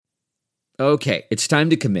Okay, it's time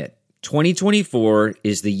to commit. 2024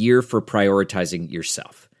 is the year for prioritizing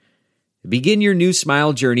yourself. Begin your new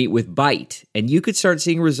smile journey with Byte, and you could start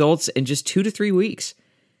seeing results in just 2 to 3 weeks.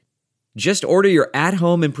 Just order your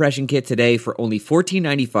at-home impression kit today for only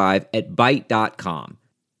 $14.95 at Byte.com.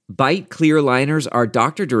 Byte clear liners are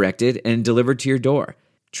doctor-directed and delivered to your door.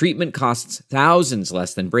 Treatment costs thousands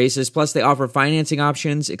less than braces, plus they offer financing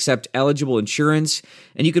options, accept eligible insurance,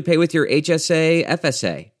 and you could pay with your HSA,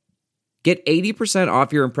 FSA. Get 80%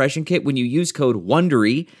 off your impression kit when you use code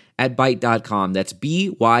WONDERY at Byte.com. That's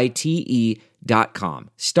BYTE.com.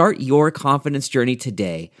 Start your confidence journey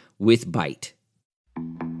today with Byte.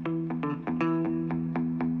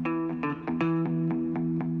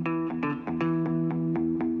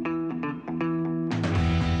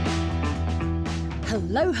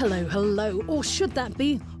 Hello, hello, hello, or should that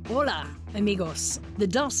be hola, amigos. The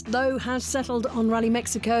dust, though, has settled on Rally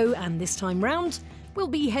Mexico, and this time round, we'll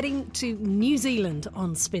be heading to New Zealand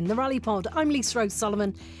on Spin the Rally Pod. I'm Lisa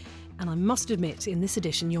O'Sullivan, and I must admit, in this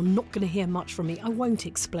edition, you're not going to hear much from me. I won't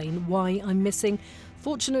explain why I'm missing.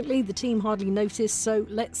 Fortunately, the team hardly noticed, so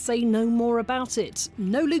let's say no more about it.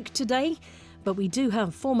 No Luke today, but we do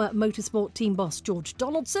have former motorsport team boss George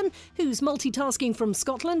Donaldson, who's multitasking from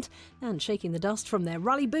Scotland and shaking the dust from their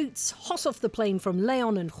rally boots, hot off the plane from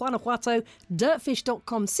Leon and Guanajuato,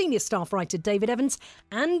 Dirtfish.com senior staff writer David Evans,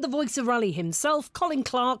 and the voice of rally himself, Colin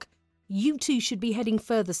Clark. You two should be heading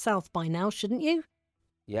further south by now, shouldn't you?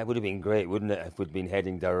 Yeah, it would have been great, wouldn't it, if we'd been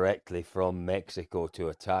heading directly from Mexico to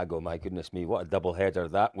Otago. My goodness me, what a double header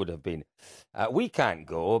that would have been. We can't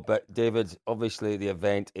go, but David, obviously the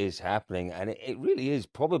event is happening, and it really is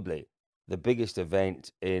probably the biggest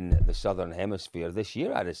event in the Southern Hemisphere this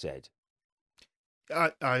year, I'd have said.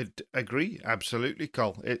 I'd agree, absolutely,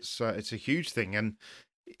 Cole. It's a huge thing, and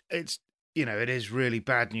it's it is really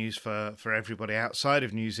bad news for everybody outside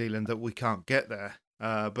of New Zealand that we can't get there.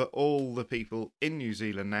 But all the people in New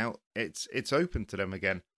Zealand now, it's open to them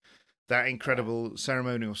again. That incredible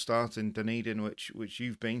ceremonial start in Dunedin, which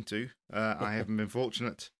you've been to, I haven't been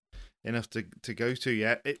fortunate enough to go to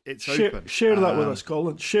yet. It's open. Share that with us,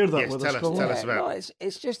 Colin. Share that with us, Colin. Tell us about. No,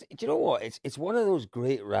 it's just, do you know what? It's one of those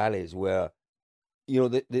great rallies where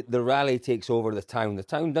the rally takes over the town. The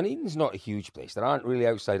town Dunedin's not a huge place. There aren't really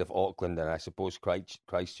outside of Auckland and I suppose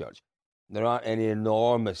Christchurch. There aren't any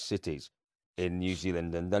enormous cities in New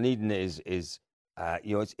Zealand, and Dunedin is it's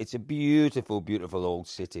a beautiful, beautiful old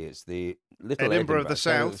city. It's the little Edinburgh of the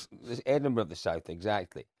South. Edinburgh of the South,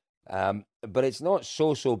 exactly. But it's not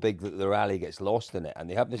so big that the rally gets lost in it, and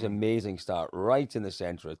they have this amazing start right in the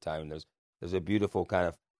centre of town. There's a beautiful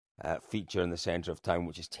kind of feature in the centre of town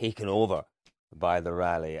which is taken over by the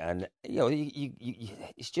rally, and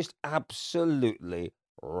it's just absolutely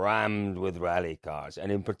rammed with rally cars,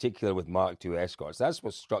 and in particular with Mark II escorts. That's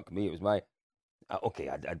what struck me. It was my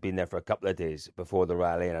I'd been there for a couple of days before the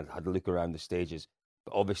rally, and I'd had a look around the stages.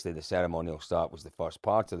 But obviously, the ceremonial start was the first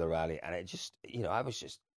part of the rally, and it just, I was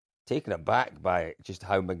just taken aback by just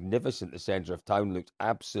how magnificent the centre of town looked.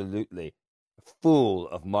 Absolutely full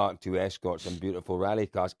of Mark II escorts and beautiful rally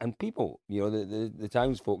cars, and people. The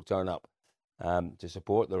townsfolk turn up to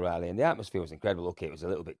support the rally, and the atmosphere was incredible. Okay, it was a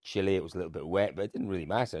little bit chilly, it was a little bit wet, but it didn't really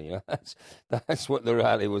matter. That's what the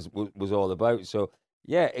rally was all about. So.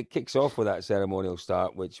 Yeah, it kicks off with that ceremonial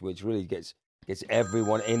start, which really gets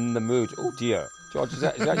everyone in the mood. Oh dear, George, is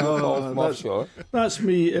that your call from offshore? That's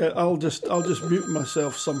me. I'll just mute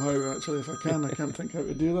myself somehow. Actually, if I can, I can't think how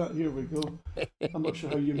to do that. Here we go. I'm not sure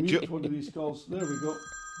how you mute one of these calls. There we go.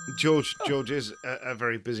 George is a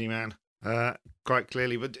very busy man, quite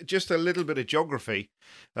clearly. But just a little bit of geography.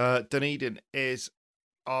 Dunedin is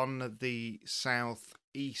on the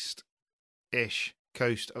southeast-ish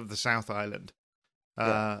coast of the South Island.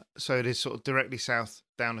 So it is sort of directly south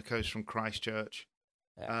down the coast from Christchurch.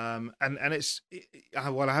 Yeah. And it's, I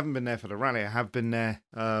haven't been there for the rally. I have been there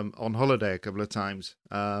on holiday a couple of times.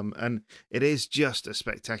 And it is just a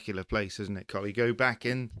spectacular place, isn't it, Collie? Go back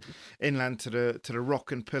inland to the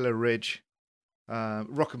Rock and Pillar Range,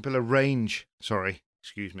 sorry,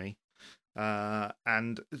 excuse me.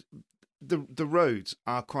 And the roads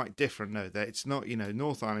are quite different. No, it's not,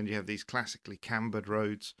 North Island, you have these classically cambered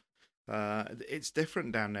roads. It's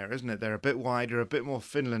different down there, isn't it? They're a bit wider, a bit more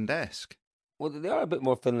Finland-esque. Well, they are a bit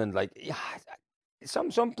more Finland-like. Yeah,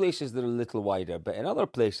 some places they're a little wider, but in other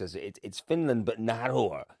places it's Finland but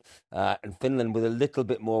narrower, and Finland with a little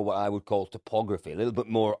bit more what I would call topography, a little bit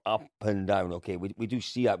more up and down. Okay, we do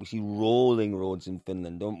see that. We see rolling roads in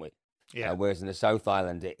Finland, don't we? Yeah. Whereas in the South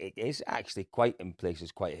Island, it is actually in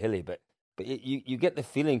places quite hilly, but you get the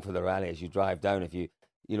feeling for the rally as you drive down. If you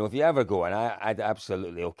if you ever go, and I'd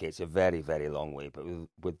absolutely, okay, it's a very, very long way, but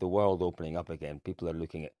with the world opening up again, people are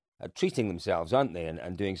looking at treating themselves, aren't they,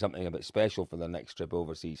 and doing something a bit special for their next trip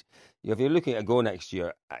overseas. If you're looking to go next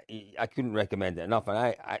year, I couldn't recommend it enough. And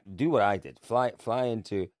I do what I did: fly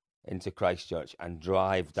into Christchurch and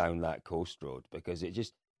drive down that coast road, because it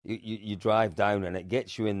just you drive down and it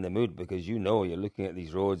gets you in the mood, because you're looking at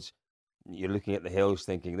these roads. You're looking at the hills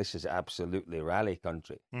thinking this is absolutely rally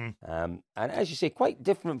country. And as you say, quite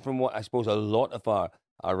different from what I suppose a lot of our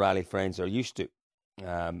rally friends are used to.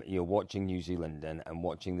 Watching New Zealand and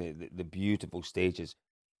watching the beautiful stages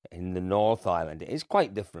in the North Island. It is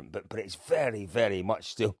quite different, but it's very, very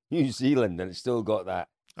much still New Zealand, and it's still got that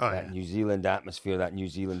New Zealand atmosphere, that New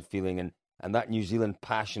Zealand feeling, and that New Zealand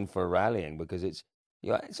passion for rallying, because it's,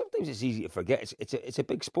 sometimes it's easy to forget. It's a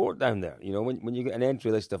big sport down there. When you get an entry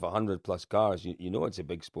list of 100+ cars, you know it's a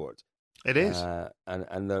big sport. It is,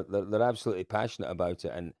 and they're absolutely passionate about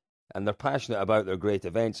it, and they're passionate about their great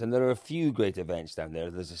events. And there are a few great events down there.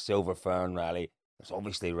 There's a Silver Fern Rally. There's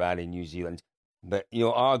obviously Rally New Zealand, but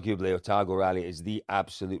arguably Otago Rally is the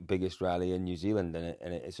absolute biggest rally in New Zealand, and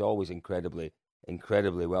it's always incredibly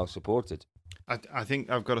well supported. I think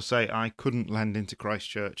I've got to say I couldn't land into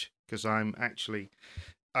Christchurch, because I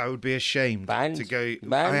would be ashamed to go.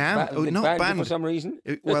 Banned? I am not banned for some reason.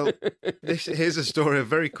 Here's a story, a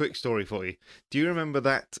very quick story for you. Do you remember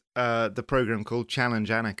that the program called Challenge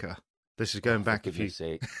Annika? This is going back a few.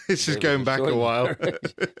 This is going back a while.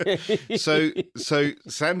 So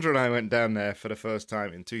Sandra and I went down there for the first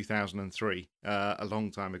time in 2003, a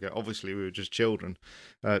long time ago. Obviously, we were just children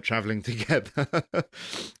traveling together,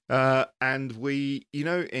 and we,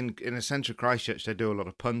 in a centre of Christchurch, they do a lot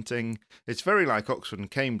of punting. It's very like Oxford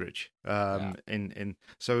and Cambridge.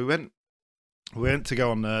 So we went to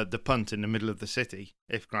go on the punt in the middle of the city.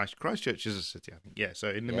 If Christchurch is a city, I think. Yeah, so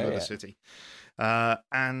in the middle of the city,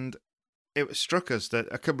 and it struck us that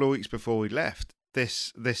a couple of weeks before we left,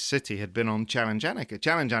 this city had been on Challenge Annika.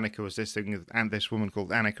 Challenge Annika was this thing, and this woman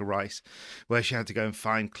called Annika Rice, where she had to go and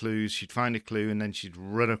find clues. She'd find a clue, and then she'd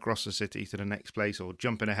run across the city to the next place, or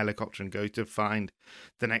jump in a helicopter and go to find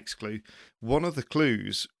the next clue. One of the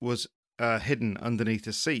clues was hidden underneath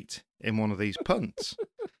a seat in one of these punts.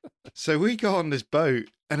 So we got on this boat,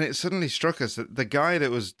 and it suddenly struck us that the guy that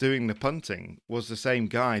was doing the punting was the same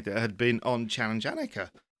guy that had been on Challenge Annika.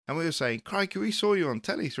 And we were saying, crikey, we saw you on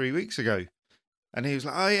telly 3 weeks ago. And he was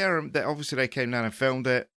like, oh, yeah, obviously they came down and filmed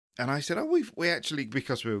it. And I said, oh, we actually,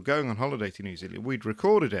 because we were going on holiday to New Zealand, we'd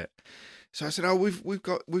recorded it. So I said, oh, we've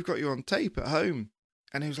got you on tape at home.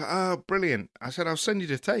 And he was like, oh, brilliant. I said, I'll send you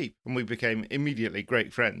the tape. And we became immediately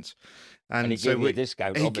great friends. And he gave you a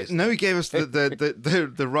discount, obviously. No, he gave us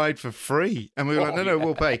the ride for free. And we were like, no,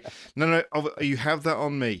 we'll pay. No, you have that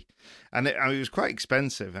on me. And it was quite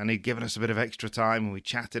expensive. And he'd given us a bit of extra time, and we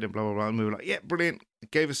chatted and blah, blah, blah. And we were like, yeah, brilliant.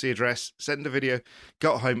 Gave us the address, sent the video,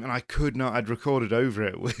 got home, and I could not. I'd recorded over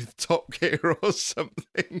it with Top Gear or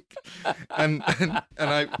something. and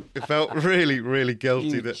I felt really, really guilty.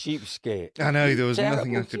 You that cheapskate. I know, there was Terrible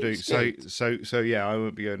nothing I could do. So yeah, I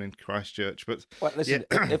won't be going in Christchurch. But listen,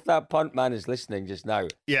 if that punt man is listening just now,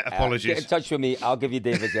 apologies. Get in touch with me. I'll give you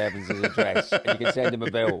David Evans' address, and you can send him a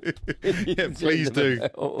bill. Please do.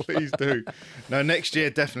 Please do. No, next year,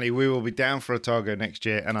 definitely, we will be down for Otago next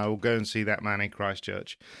year, and I will go and see that man in Christchurch.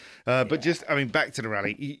 But just, back to the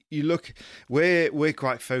rally. You look, we're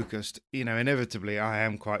quite focused. Inevitably, I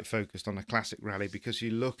am quite focused on the classic rally, because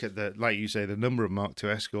you look at like you say, the number of Mark II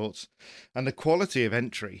escorts and the quality of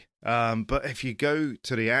entry. But if you go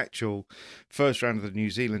to the actual first round of the New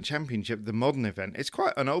Zealand Championship, the modern event, it's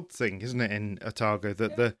quite an odd thing, isn't it, in Otago,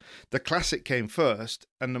 that the classic came first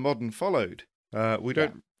and the modern followed. We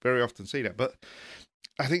don't very often see that, but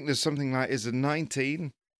I think there's something like, is it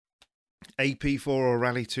 19 AP4 or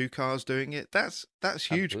Rally 2 cars doing it? That's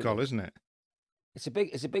huge, Col, isn't it? It's a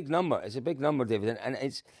big number. It's a big number, David, and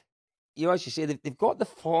it's, as you say, they've got the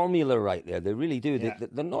formula right there. They really do. Yeah.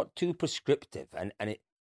 They're not too prescriptive, and it.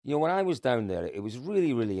 When I was down there, it was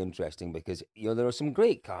really, really interesting, because there are some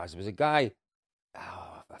great cars. There was a guy,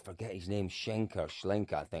 I forget his name, Schlenker,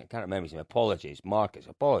 I think. I can't remember his name. Apologies, Marcus.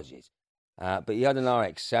 Apologies. But he had an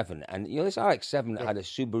RX-7, and this RX-7 had a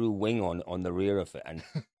Subaru wing on the rear of it,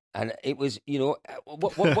 and it was,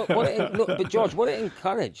 but George, what it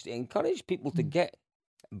encouraged people to get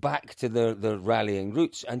back to their rallying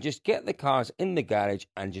roots and just get the cars in the garage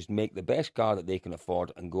and just make the best car that they can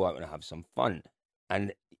afford and go out and have some fun.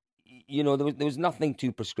 And there was nothing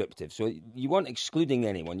too prescriptive, so you weren't excluding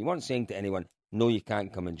anyone. You weren't saying to anyone, no, you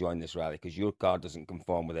can't come and join this rally because your car doesn't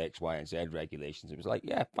conform with X, Y, and Z regulations. It was like,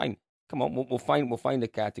 yeah, fine. Come on, we'll find a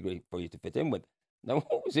category for you to fit in with. Now,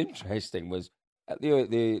 what was interesting was, At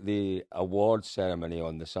the awards ceremony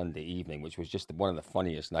on the Sunday evening, which was just one of the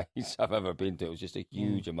funniest nights I've ever been to. It was just a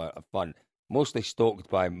huge amount of fun. Mostly stoked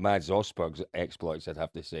by Mads Osberg's exploits, I'd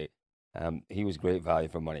have to say. He was great value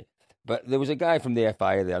for money. But there was a guy from the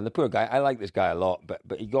FIA there, and the poor guy, I like this guy a lot,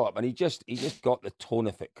 but he got up and he just got the tone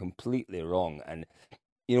of it completely wrong. And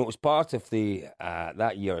you know, it was part of the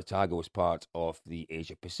that year. Otago was part of the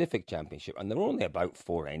Asia Pacific Championship, and there were only about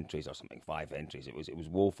 4 entries or something, 5 entries. It was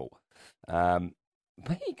woeful.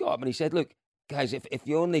 But he got up and he said, "Look, guys, if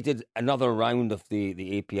you only did another round of the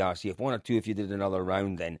APRC, if 1 or 2 of you did another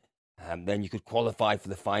round, then you could qualify for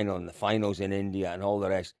the final, and the finals in India and all the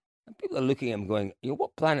rest." And people are looking at him going, "You know,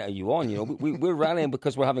 what planet are you on? You know, we're rallying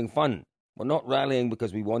because we're having fun. We're not rallying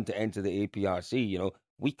because we want to enter the APRC. You know,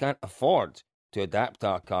 we can't afford to adapt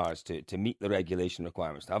our cars to meet the regulation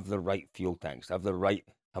requirements, to have the right fuel tanks, to have the right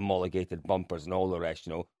homologated bumpers and all the rest.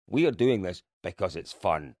 You know, we are doing this because it's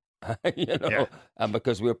fun." You know, and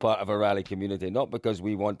because we're part of a rally community, not because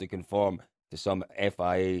we want to conform to some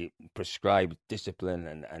FIA prescribed discipline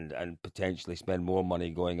and potentially spend more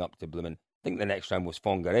money going up to blooming. I think the next round was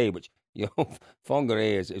Whangarei, which, you know,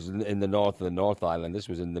 Whangarei is in the north of the North Island. This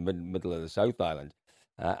was in the middle of the South Island.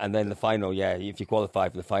 And then the final, if you qualify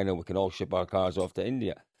for the final, we can all ship our cars off to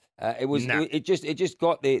India. It just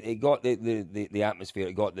got the atmosphere.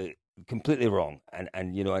 It got the completely wrong,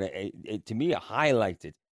 and you know, and it to me, it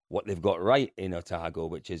highlighted what they've got right in Otago,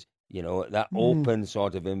 which is, you know, that open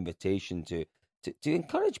sort of invitation to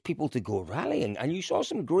encourage people to go rallying. And you saw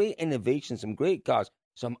some great innovations, some great cars,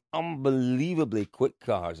 some unbelievably quick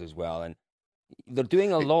cars as well, and they're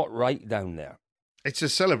doing a lot right down there. It's a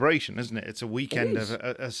celebration, isn't it? It's a weekend of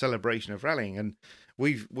a celebration of rallying, and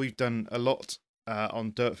we've done a lot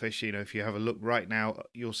on Dirtfish. You know, if you have a look right now,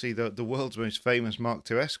 you'll see the world's most famous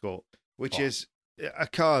Mark II Escort, which is a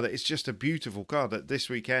car that is just a beautiful car that this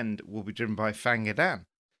weekend will be driven by Fangadan.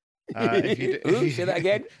 Say that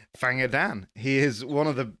again? Fangadan. He is one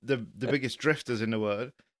of the biggest drifters in the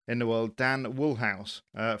world. Dan Woolhouse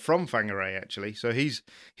from Whangarei, actually. So he's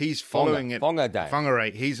following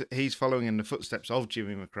Whangarei. He's following in the footsteps of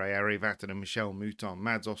Jimmy McRae, Ari Vatanen, Michel Mouton,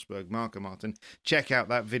 Mads Osberg, Marco Martin. Check out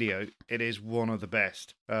that video. It is one of the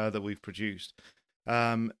best that we've produced.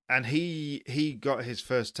 And he got his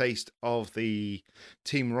first taste of the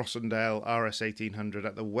Team Rossendale RS 1800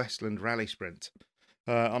 at the Westland Rally Sprint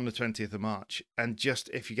on the 20th of March. And just,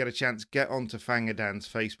 if you get a chance, get onto Fangadan's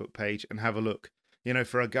Facebook page and have a look. You know,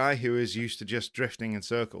 for a guy who is used to just drifting in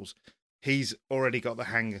circles, he's already got the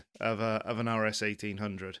hang of an RS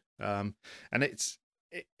 1800. And it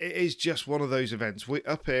is just one of those events. We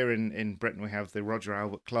up here in Britain, we have the Roger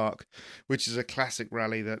Albert Clark, which is a classic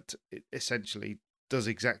rally that essentially does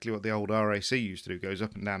exactly what the old RAC used to do, goes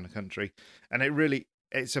up and down the country. And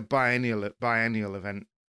it's a biennial event,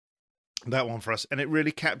 that one for us, and it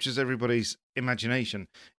really captures everybody's imagination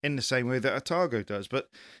in the same way that Otago does. But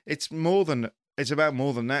it's about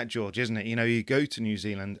more than that, George, isn't it? You know, you go to New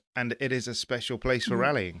Zealand and it is a special place for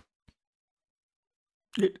rallying.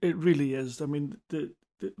 It really is. I mean,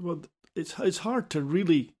 it's hard to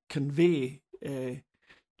really convey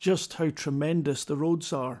just how tremendous the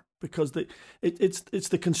roads are, because it's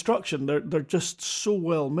the construction. They're just so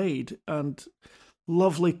well made, and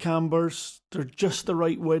lovely cambers. They're just the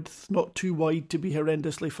right width, not too wide to be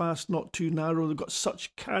horrendously fast, not too narrow. They've got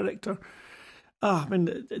such character. I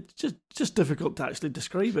mean, it's just difficult to actually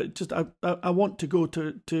describe it. Just I want to go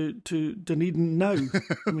to Dunedin now.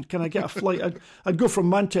 I mean, can I get a flight? I'd go from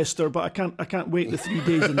Manchester, but I can't wait the 3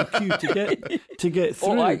 days in the queue to get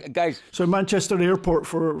through. Guys. So Manchester Airport,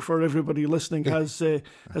 for everybody listening, has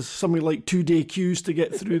something like 2-day queues to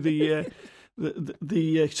get through the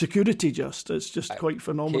security. It's just quite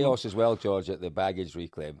phenomenal. Chaos as well, George, at the baggage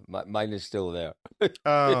reclaim. Mine is still there.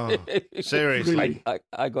 Oh, seriously? Really?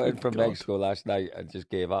 I got in from Mexico last night and just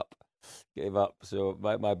gave up. So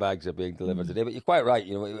my bags are being delivered today. But you're quite right.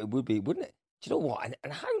 You know, it would be, wouldn't it? Do you know what?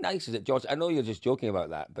 And how nice is it, George? I know you're just joking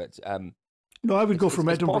about that, but no, I would go from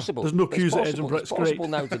Edinburgh. Possible. There's no queues at Edinburgh. It's possible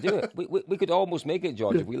now to do it. We could almost make it,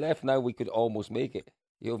 George. Yeah. If we left now, we could almost make it.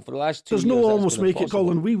 You know, for the last 2 There's years, no that's almost been make it, impossible.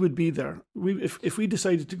 Colin. We would be there. If we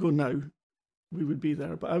decided to go now, we would be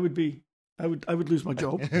there. But I would lose my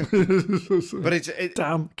job. But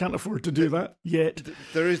damn, can't afford to do that yet.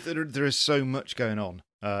 There is so much going on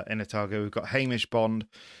in Otago. We've got Hamish Bond,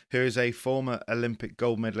 who is a former Olympic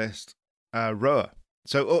gold medalist rower.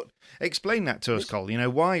 So explain that to us, Cole. You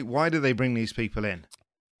know, why do they bring these people in?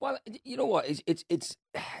 Well, you know what? It's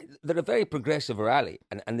they're a very progressive rally,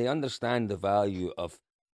 and they understand the value of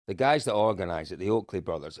the guys that organise it. The Oakley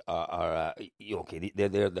brothers are okay.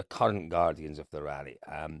 They're the current guardians of the rally,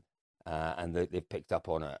 and they've picked up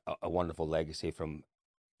on a wonderful legacy from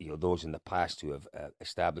those in the past who have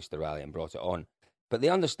established the rally and brought it on. But they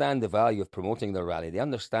understand the value of promoting their rally. They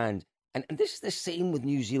understand, and this is the same with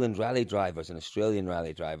New Zealand rally drivers and Australian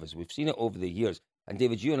rally drivers. We've seen it over the years. And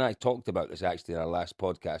David, you and I talked about this actually in our last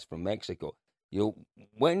podcast from Mexico.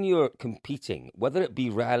 When you're competing, whether it be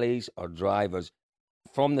rallies or drivers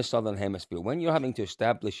from the Southern Hemisphere, when you're having to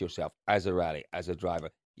establish yourself as a rally, as a driver,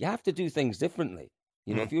 you have to do things differently.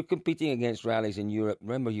 If you're competing against rallies in Europe,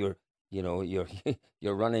 remember you're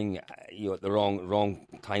running at the wrong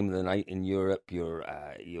time of the night in Europe. You're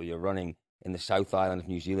running in the South Island of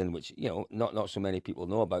New Zealand, which not so many people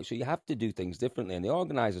know about. So you have to do things differently, and the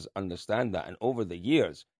organisers understand that. And over the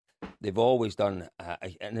years, they've always done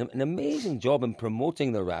an amazing job in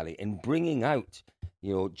promoting the rally, in bringing out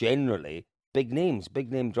generally big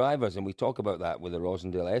name drivers, and we talk about that with the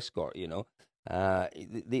Rosendale Escort.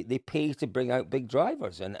 They pay to bring out big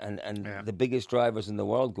drivers, and the biggest drivers in the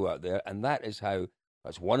world go out there, and that's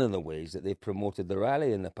one of the ways that they've promoted the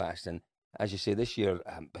rally in the past. And as you say, this year,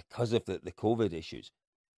 because of the COVID issues,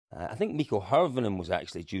 I think Mikko Hirvonen was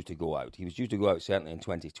actually due to go out. He was due to go out certainly in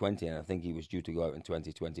 2020, and I think he was due to go out in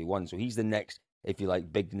 2021. So he's the next, if you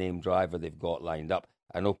like, big name driver they've got lined up.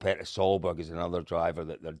 I know Petter Solberg is another driver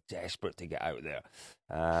that they're desperate to get out there.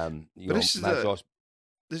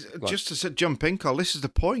 Just to jump in, Carl, this is the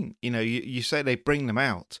point. You say they bring them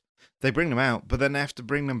out, but then they have to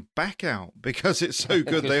bring them back out because it's so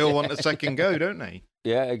good they all want a second go, don't they?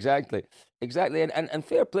 Yeah, exactly. And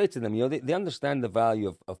fair play to them. They understand the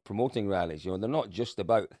value of promoting rallies. They're not just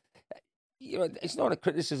about, it's not a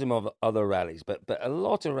criticism of other rallies, but a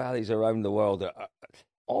lot of rallies around the world are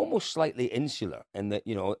almost slightly insular in that,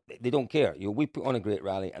 they don't care. We put on a great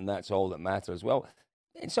rally and that's all that matters. Well,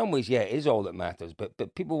 in some ways, yeah, it is all that matters,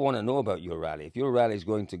 but people want to know about your rally. If your rally is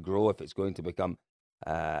going to grow, if it's going to become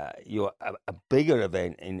a bigger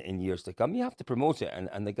event in years to come, you have to promote it.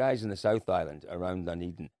 And the guys in the South Island around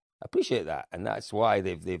Dunedin appreciate that, and that's why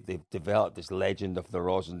they've developed this legend of the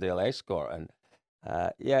Rosendale Escort. And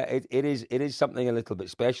it is something a little bit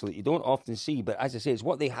special that you don't often see. But as I say, it's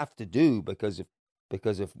what they have to do because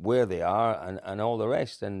of where they are and all the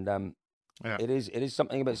rest. And it is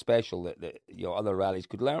something a bit special that other rallies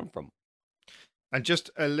could learn from. And just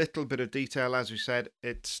a little bit of detail, as we said,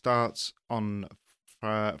 it starts on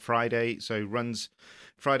Friday, so runs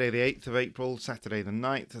Friday the 8th of April, Saturday the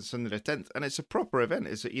 9th, and Sunday the 10th, and it's a proper event.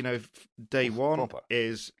 It's day one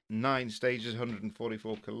is 9 stages,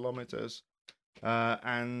 144 kilometres,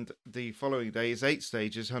 and the following day is 8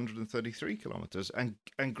 stages, 133 kilometres, and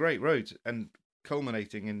great roads, and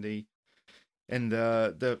culminating in the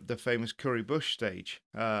famous Curry Bush stage.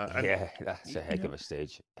 That's a heck of a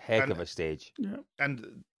stage. Of a stage. Yeah.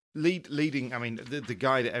 And leading, I mean, the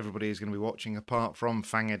guy that everybody is going to be watching, apart from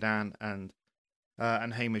Fangadan and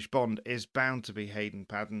Hamish Bond, is bound to be Hayden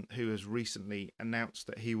Paddon, who has recently announced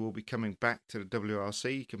that he will be coming back to the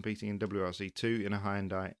WRC, competing in WRC2 in a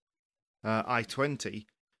Hyundai i20.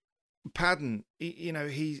 Paddon,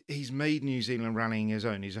 he's made New Zealand rallying his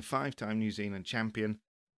own. He's a 5-time New Zealand champion.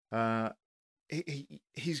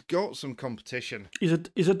 He's got some competition. He's a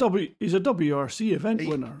WRC event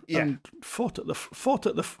winner, and fought at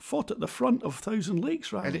the front of Thousand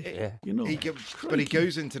Lakes rally. But he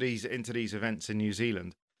goes into these events in New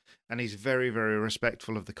Zealand, and he's very, very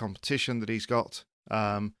respectful of the competition that he's got.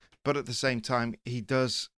 But at the same time, he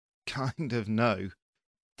does kind of know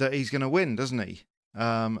that he's going to win, doesn't he?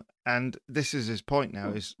 And this is his point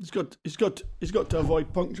now. He's got to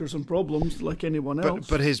avoid punctures and problems like anyone else.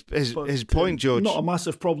 But his point, George, not a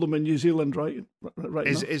massive problem in New Zealand, right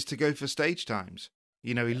is to go for stage times.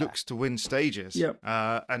 He looks to win stages.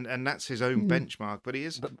 And that's his own benchmark. But he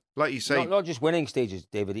is, like you say, not just winning stages,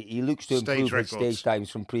 David. He looks to improve his stage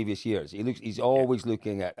times from previous years. He's always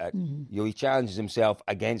looking at he challenges himself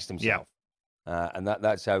against himself. And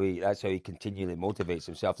that's how he continually motivates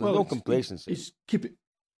himself. There's no complacency.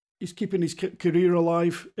 He's keeping his career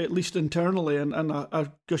alive, at least internally, and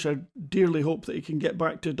I dearly hope that he can get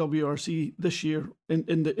back to WRC this year in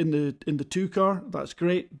the 2 car. That's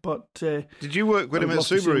great. But did you work with him at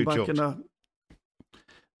Subaru, George?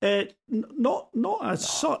 Not as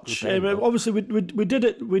such. Obviously, we did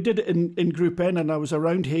it in Group N, and I was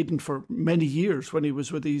around Hayden for many years when he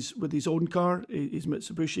was with his own car, his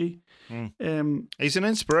Mitsubishi. He's an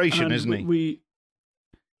inspiration, isn't he?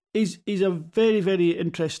 He's a very, very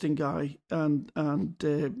interesting guy, and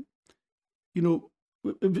it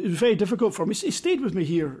was very difficult for him. He stayed with me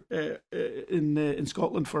here in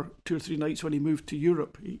Scotland for 2 or 3 nights when he moved to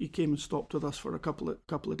Europe. He came and stopped with us for a couple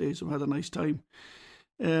of days and we had a nice time.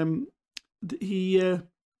 He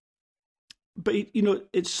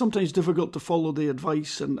it's sometimes difficult to follow the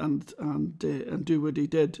advice and do what he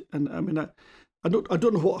did. And I mean, I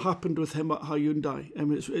don't know what happened with him at Hyundai. I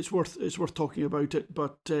mean, it's worth talking about it.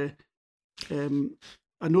 But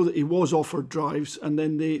I know that he was offered drives, and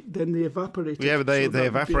then they evaporated. Yeah, but they So that would be an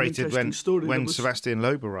evaporated interesting story. when There was- Sebastian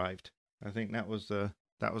Loeb arrived. I think that was the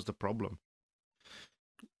problem.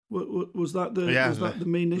 Was that the Yeah, was that the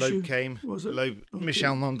main issue? Loeb came. Was it? Loeb, Okay.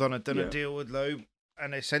 Michel Nondon had done Yeah. a deal with Loeb,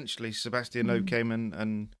 and essentially Sebastian Loeb came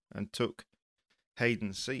and took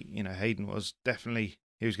Hayden's seat. You know, Hayden was definitely,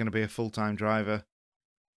 he was going to be a full-time driver.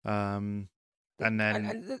 And then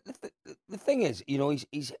And the thing is, you know,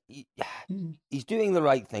 he's doing the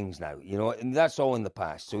right things now, you know, and that's all in the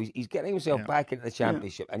past. So he's getting himself Yeah. back into the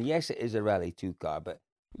championship. And yes, it is a Rally 2 car, but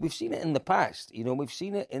we've seen it in the past. You know, we've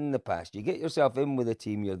seen it in the past. You get yourself in with a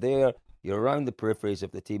team, you're there, you're around the peripheries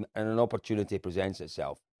of the team, and an opportunity presents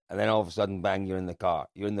itself. And then all of a sudden, bang, you're in the car.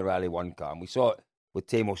 You're in the Rally 1 car. And we saw it with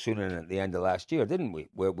Teemu Sunen at the end of last year, didn't we?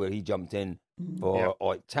 Where he jumped in for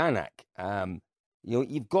Tanak. You know,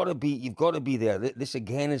 you've got to be there. This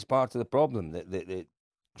again is part of the problem that the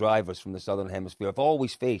drivers from the Southern Hemisphere have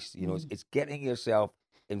always faced. You know, it's getting yourself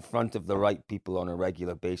in front of the right people on a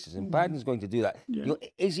regular basis, and Padden's going to do that. Yeah. You know,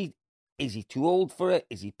 is he too old for it?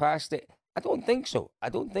 Is he past it? I don't think so. I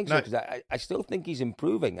don't think so, No. because I still think he's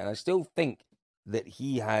improving, and I still think that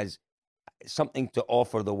he has something to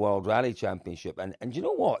offer the World Rally Championship. And you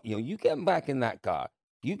know what? You know, you get him back in that car.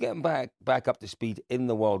 You get him back up to speed in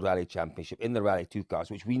the World Rally Championship, in the Rally 2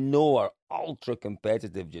 cars, which we know are ultra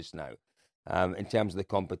competitive just now in terms of the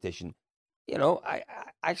competition. You know,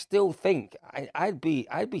 I still think I'd be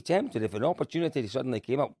tempted if an opportunity suddenly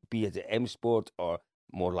came up, be it at M Sport or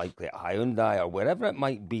more likely at Hyundai or wherever it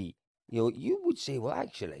might be. You know, you would say, well,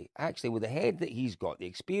 actually, with the head that he's got, the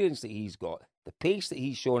experience that he's got, the pace that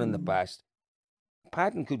he's shown in the past,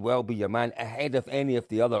 Padden could well be your man ahead of any of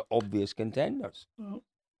the other obvious contenders. Well,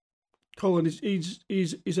 Colin, he's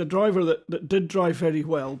a driver that did drive very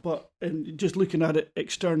well, but and just looking at it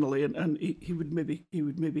externally, and he would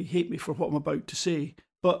maybe hate me for what I'm about to say,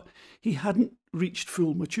 but he hadn't reached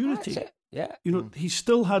full maturity. That's it. Yeah. You know, he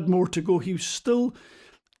still had more to go. He was still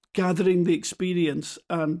gathering the experience,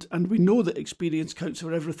 and we know that experience counts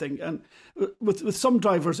for everything. And with some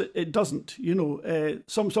drivers, it doesn't. You know,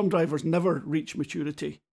 some drivers never reach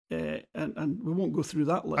maturity. And we won't go through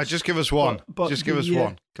that list. just give us one. But Just give us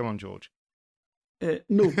one. Come on, George.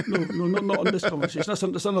 No, not on this conversation.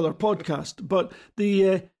 That's another podcast. But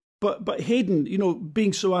but Hayden, you know,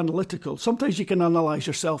 being so analytical, sometimes you can analyse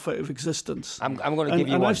yourself out of existence. I'm going to give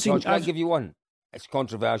you one. George, can I give you one? It's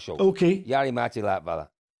controversial. Okay. Jari-Matti Latvala.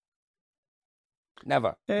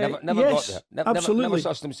 Never Yes, got there. Never absolutely.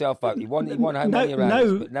 sussed himself out. He won how many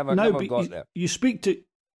rounds, but never got there. You speak to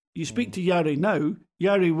Jari now.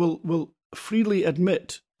 Jari will freely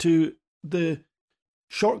admit to the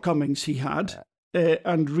shortcomings he had,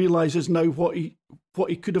 and realizes now what he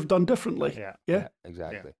could have done differently. Yeah.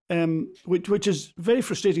 Exactly. Which is very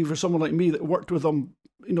frustrating for someone like me that worked with him,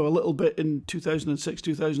 you know, a little bit in 2006,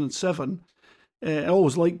 2007. I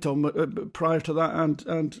always liked him prior to that,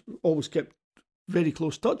 and always kept very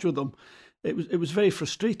close touch with him. It was very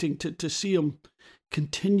frustrating to see him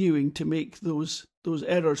continuing to make those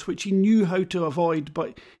errors, which he knew how to avoid,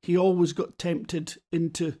 but he always got tempted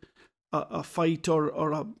into a fight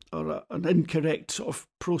or an incorrect sort of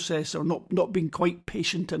process, or not being quite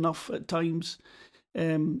patient enough at times,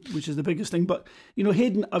 which is the biggest thing. But you know,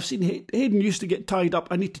 Hayden, I've seen Hayden used to get tied up.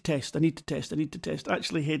 I need to test.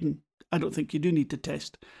 Actually, Hayden, I don't think you do need to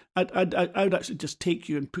test. I would actually just take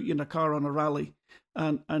you and put you in a car on a rally,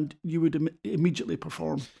 and you would immediately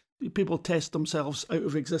perform. People test themselves out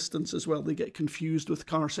of existence as well. They get confused with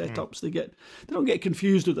car setups. They don't get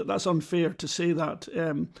confused with it. That's unfair to say that.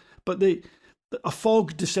 But a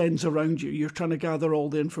fog descends around you. You're trying to gather all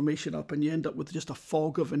the information up, and you end up with just a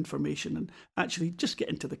fog of information. And actually, just get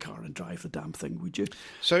into the car and drive the damn thing, would you?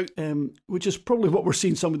 So, which is probably what we're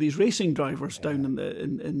seeing some of these racing drivers down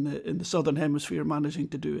in the Southern Hemisphere managing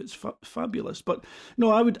to do. It's fabulous. But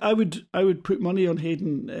no, I would put money on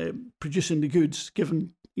Hayden producing the goods,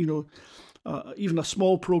 given, you know, even a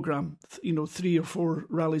small program, you know, 3 or 4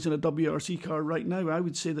 rallies in a WRC car right now, I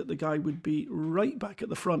would say that the guy would be right back at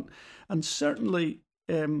the front, and certainly,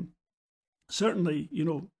 you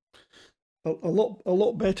know, a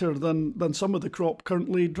lot better than some of the crop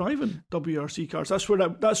currently driving WRC cars.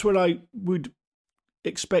 That's where I would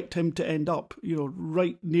expect him to end up. You know,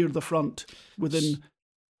 right near the front within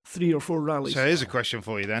 3 or 4 rallies. So here's a question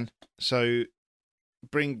for you then. So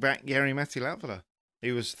bring back Jari-Matti Latvala.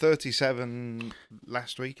 He was 37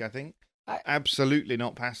 last week, I think. Absolutely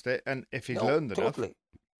not past it. And if he's learned enough,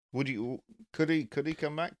 Could he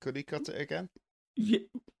come back? Could he cut it again? Yeah,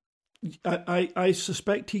 I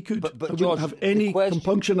suspect he could. But I George, wouldn't have any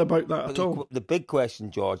compunction about that at all. The big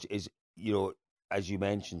question, George, is, as you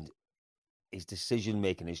mentioned, his decision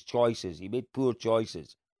making, his choices. He made poor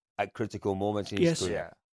choices at critical moments in his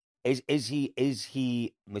career. Is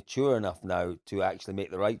he mature enough now to actually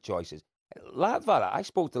make the right choices? Latvala, I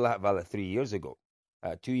spoke to Latvala 2 years ago,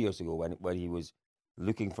 when he was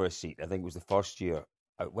looking for a seat. I think it was the first year.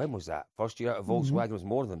 When was that? First year out of Volkswagen. It was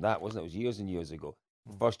more than that, wasn't it? It was years and years ago.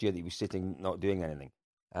 The first year that he was sitting, not doing anything.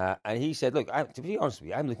 And he said, look, to be honest with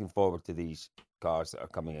you, I'm looking forward to these cars that are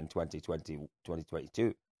coming in 2020, 2022.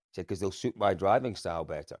 He said, because they'll suit my driving style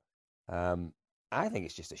better. I think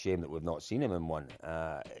it's just a shame that we've not seen him in one.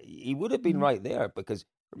 He would have been right there, because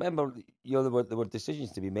remember, there were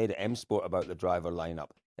decisions to be made at M Sport about the driver lineup.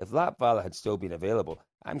 If Latvala had still been available,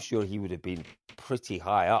 I'm sure he would have been pretty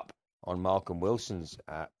high up on Malcolm Wilson's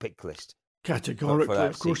pick list. Categorically,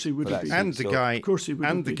 of course he would have been. And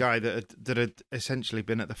the guy that had essentially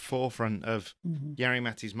been at the forefront of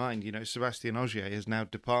Jari-Matti's mind. Sebastian Ogier has now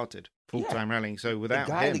departed full-time rallying. So without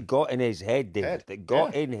the guy him, that got in his head, David,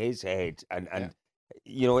 in his head, and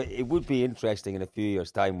it would be interesting in a few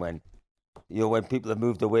years' time when people have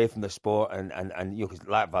moved away from the sport, and because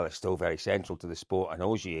Latvala is still very central to the sport, and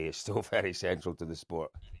Ogier is still very central to the sport.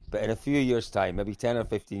 But in a few years' time, maybe 10 or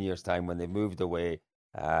 15 years' time, when they've moved away,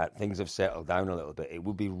 things have settled down a little bit, it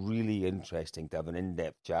would be really interesting to have an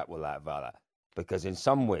in-depth chat with Latvala, because in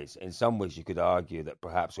some ways you could argue that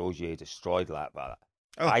perhaps Ogier destroyed Latvala.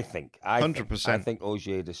 I think 100%. I think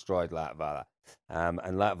Ogier destroyed Latvala, and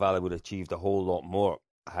Latvala would have achieved a whole lot more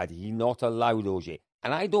had he not allowed Ogier.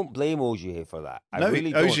 And I don't blame Ogier for that. I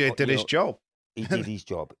really don't. Ogier did his job. He did his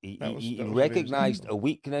job. He recognised a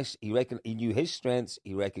weakness. He knew his strengths.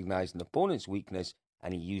 He recognised an opponent's weakness,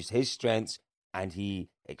 and he used his strengths, and he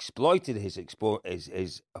exploited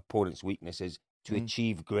his opponent's weaknesses to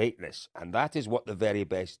achieve greatness. And that is what the very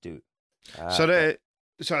best do.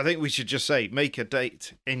 So I think we should just say, make a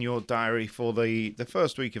date in your diary for the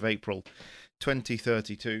first week of April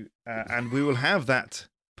 2032, and we will have that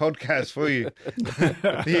podcast for you.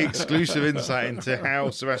 The exclusive insight into how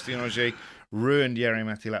Sebastian Ogier ruined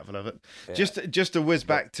Jari-Matti Latvala. Just to whiz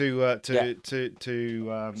back to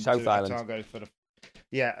South Island. Otago for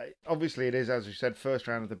obviously it is, as we said, first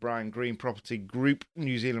round of the Brian Green Property Group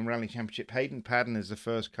New Zealand Rally Championship. Hayden Paddon is the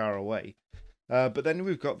first car away. But then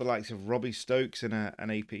we've got the likes of Robbie Stokes in an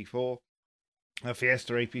AP4, a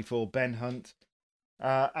Fiesta AP4, Ben Hunt,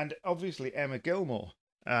 and obviously Emma Gilmore,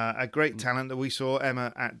 a great talent that we saw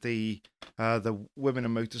Emma at the Women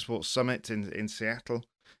in Motorsport Summit in Seattle.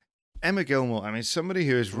 Emma Gilmore, I mean, somebody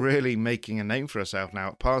who is really making a name for herself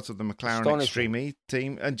now, part of the McLaren Extreme E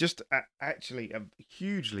team, and just actually a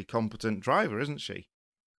hugely competent driver, isn't she?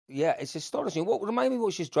 Yeah, it's astonishing. Remind me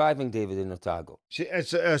what she's driving, David, in Otago.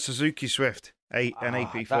 It's a Suzuki Swift, an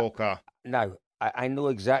AP4 car. Now, I know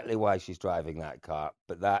exactly why she's driving that car,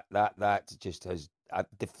 but that just has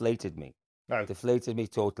deflated me. No. Deflated me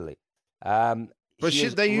totally. But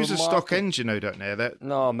they use a stock engine, though, don't they?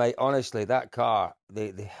 No, mate, honestly, that car,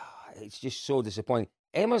 it's just so disappointing.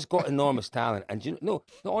 Emma's got enormous talent, and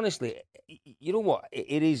honestly, you know what?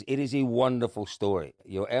 It is a wonderful story.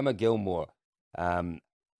 Emma Gilmore,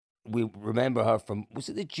 we remember her from, was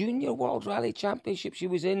it the Junior World Rally Championship she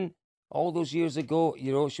was in all those years ago?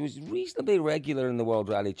 She was reasonably regular in the World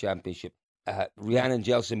Rally Championship. Rhiannon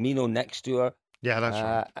Gelsomino next to her. Yeah, that's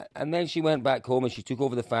right. And then she went back home and she took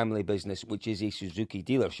over the family business, which is a Suzuki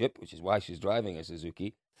dealership, which is why she's driving a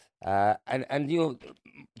Suzuki. And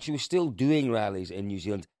she was still doing rallies in New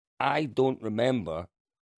Zealand. I don't remember,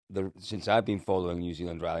 since I've been following New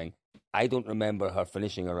Zealand rallying, I don't remember her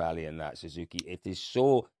finishing a rally in that Suzuki.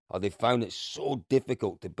 They found it so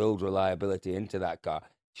difficult to build reliability into that car.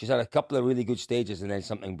 She's had a couple of really good stages and then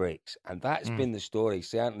something breaks. And that's been the story,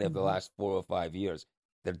 certainly of the last 4 or 5 years.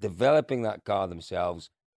 They're developing that car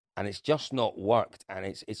themselves, and it's just not worked. And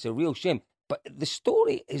it's a real shame. But the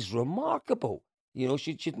story is remarkable.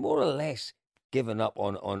 She'd more or less given up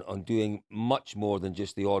on doing much more than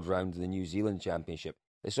just the odd round of the New Zealand Championship.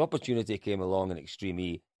 This opportunity came along in Extreme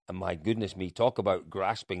E, and my goodness me, talk about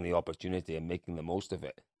grasping the opportunity and making the most of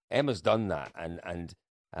it. Emma's done that, and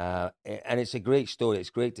it's a great story.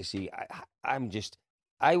 It's great to see. I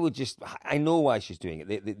know why she's doing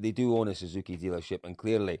it. They do own a Suzuki dealership, and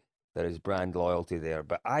clearly there is brand loyalty there.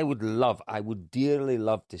 But I would dearly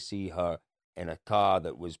love to see her in a car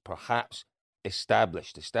that was perhaps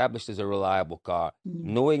established as a reliable car,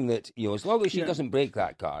 knowing that, as long as she doesn't break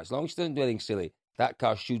that car, as long as she doesn't do anything silly, that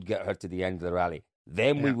car should get her to the end of the rally.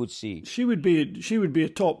 then we would see. She would be a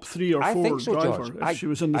top 3 or 4 so, driver George. if she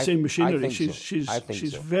was in the same machinery.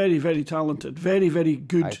 She's very, very talented, very, very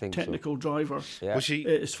good technical driver. Yeah. Was she?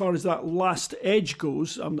 As far as that last edge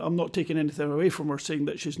goes, I'm not taking anything away from her, saying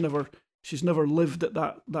that she's never lived at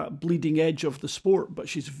that bleeding edge of the sport, but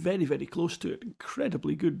she's very, very close to it.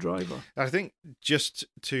 Incredibly good driver. I think just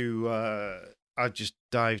to I just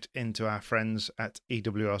dived into our friends at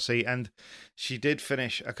EWRC, and she did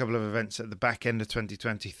finish a couple of events at the back end of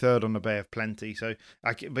 2020, third on the Bay of Plenty. So,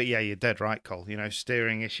 but yeah, you're dead right, Cole. You know,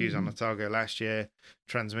 steering issues on Otago last year,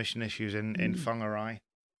 transmission issues in Whangarei.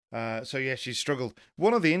 So yeah, she's struggled.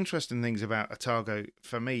 One of the interesting things about Otago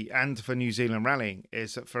for me and for New Zealand rallying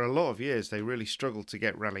is that for a lot of years they really struggled to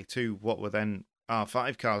get Rally 2, what were then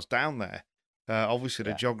R5 cars, down there. Obviously,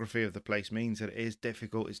 the geography of the place means that it is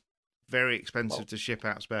difficult. It's very expensive to ship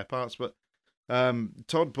out spare parts, but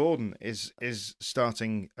Todd Borden is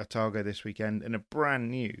starting Otago this weekend in a brand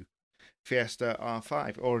new Fiesta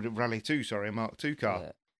R5 or Rally 2, sorry, a Mark II car.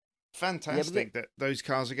 Yeah. Fantastic that those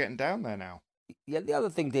cars are getting down there now. Yeah, the other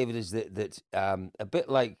thing, David, is that a bit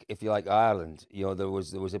like, if you like, Ireland, you know, there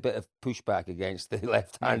was a bit of pushback against the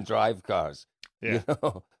left-hand drive cars. Yeah. You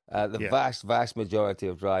know, vast majority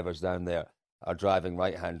of drivers down there are driving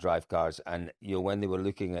right-hand drive cars, and you know, when they were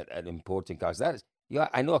looking at importing cars,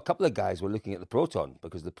 I know a couple of guys were looking at the Proton,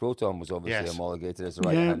 because the Proton was obviously homologated as a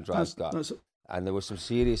right-hand drive car, and there were some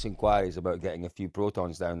serious inquiries about getting a few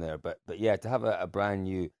Protons down there. But yeah, to have a brand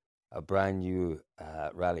new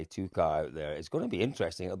Rally 2 car out there, it's going to be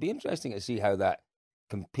interesting. It'll be interesting to see how that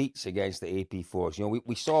competes against the AP4s. You know,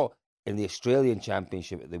 we saw in the Australian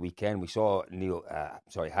Championship at the weekend, we saw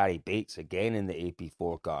Harry Bates again in the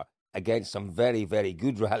AP4 car against some very, very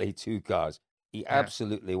good Rally 2 cars. He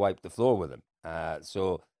absolutely wiped the floor with them.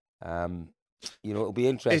 You know, it'll be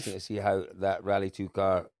interesting to see how that Rally 2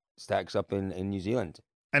 car stacks up in New Zealand.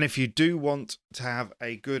 And if you do want to have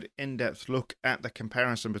a good in-depth look at the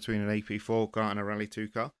comparison between an AP4 car and a Rally 2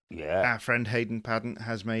 car, our friend Hayden Padden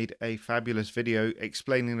has made a fabulous video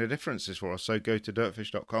explaining the differences for us. So go to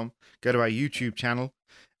dirtfish.com, go to our YouTube channel,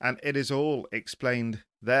 and it is all explained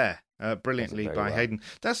there brilliantly by Hayden.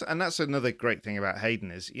 That's another great thing about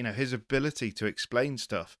Hayden is, you know, his ability to explain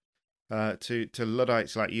stuff to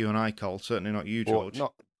Luddites like you and I, Cole. Certainly not you, George.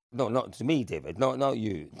 No, not to me, David. Not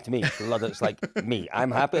you. To me, to Luddites like me.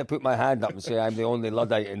 I'm happy to put my hand up and say I'm the only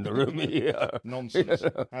Luddite in the room here. Nonsense.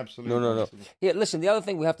 Absolutely. No. Nonsense. Here, listen, the other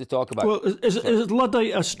thing we have to talk about... Well, is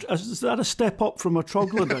Luddite, is that a step up from a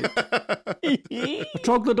troglodyte? A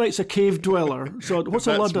troglodyte's a cave dweller. So what's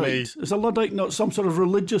a Luddite? Me. Is a Luddite not some sort of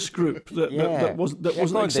religious group that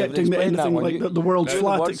wasn't accepting anything like the world's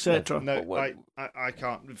flat, etc.? No, I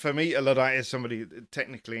can't. For me, a Luddite is somebody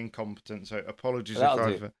technically incompetent, so apologies if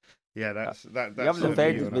I've... Yeah, that's you haven't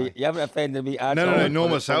offended me. You haven't offended me at all. No, nor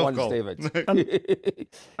myself, David.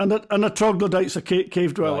 and a troglodyte's a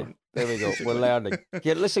cave dweller. Right. There we go. We're learning.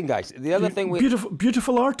 Here, listen, guys. The other thing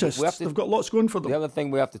beautiful artists. They've got lots going for them. The other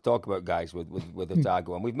thing we have to talk about, guys, with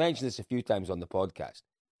Otago, and we've mentioned this a few times on the podcast,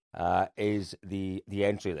 is the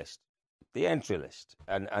entry list. The entry list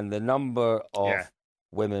and the number of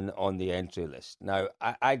women on the entry list. Now,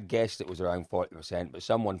 I guessed it was around 40%, but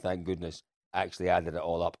someone, thank goodness, actually added it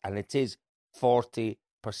all up, and it is 40%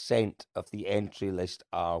 of the entry list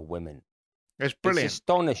are women. It's brilliant. It's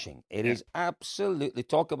astonishing. It is absolutely,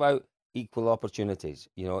 talk about equal opportunities.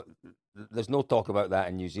 You know, there's no talk about that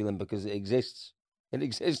in New Zealand because it exists. It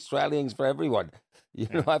exists. Rallying's for everyone. You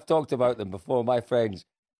know, I've talked about them before. My friends,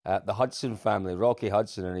 the Hudson family, Rocky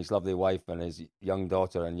Hudson and his lovely wife and his young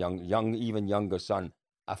daughter and young, even younger son,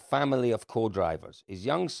 a family of co-drivers. His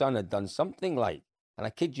young son had done something like, and I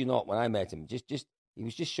kid you not, when I met him, he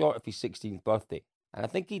was just short of his 16th birthday, and I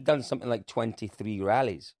think he'd done something like 23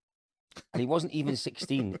 rallies, and he wasn't even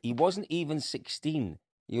 16. He wasn't even 16.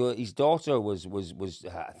 You know, his daughter was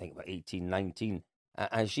I think about 18, 19,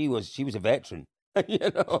 and she was a veteran, you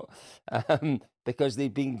know, because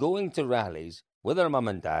they'd been going to rallies with her mum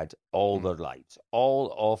and dad all their lives,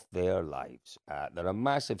 all of their lives. They're a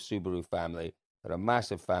massive Subaru family. They're a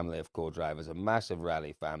massive family of co-drivers, a massive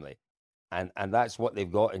rally family. And that's what they've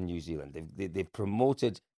got in New Zealand. They've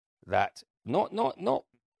promoted that, not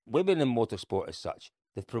women in motorsport as such.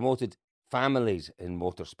 They've promoted families in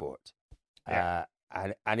motorsport. Yeah.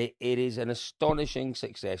 And it is an astonishing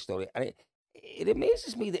success story. And it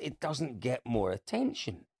amazes me that it doesn't get more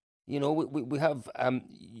attention. You know, we have,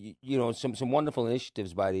 you know, some wonderful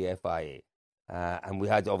initiatives by the FIA. And we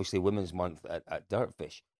had, obviously, Women's Month at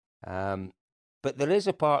Dirtfish. But there is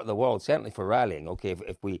a part of the world, certainly for rallying, okay,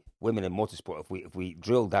 if we, women in motorsport, if we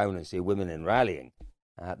drill down and say women in rallying,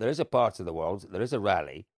 there is a part of the world, there is a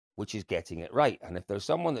rally which is getting it right. And if there's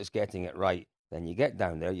someone that's getting it right, then you get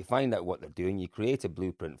down there, you find out what they're doing, you create a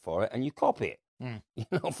blueprint for it, and you copy it. You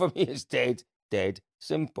know, for me, it's dead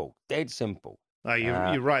simple. No,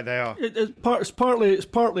 you're right. They are. It's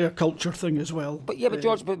partly a culture thing as well. But yeah, but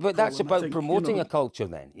George, but that's about promoting a culture.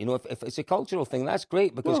 Then, you know, if it's a cultural thing, that's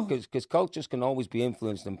great because cultures can always be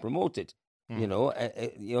influenced and promoted. You know,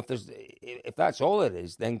 if that's all it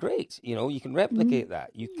is, then great. You know, you can replicate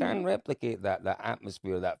that. You can replicate that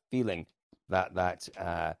atmosphere, that feeling, that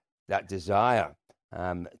desire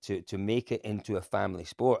to make it into a family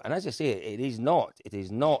sport. And as I say, it is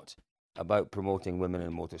not about promoting women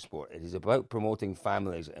in motorsport. It is about promoting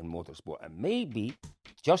families in motorsport. And maybe,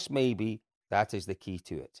 just maybe, that is the key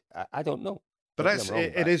to it. I don't know. But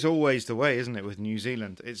it is always the way, isn't it, with New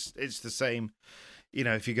Zealand? It's the same. You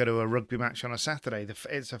know, if you go to a rugby match on a Saturday,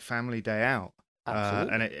 it's a family day out.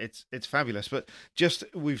 Absolutely. And it's fabulous. But just,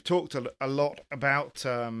 we've talked a lot about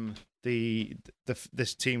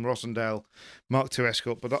this Team Rossendale Mark II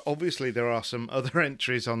Escort, but obviously there are some other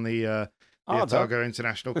entries on the Otago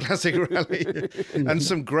International Classic Rally, and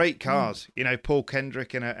some great cars. You know, Paul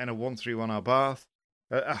Kendrick in a 131R Bath,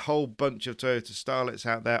 a whole bunch of Toyota Starlets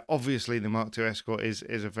out there. Obviously, the Mark II Escort is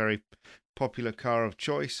a very popular car of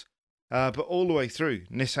choice, but all the way through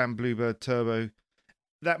Nissan Bluebird Turbo,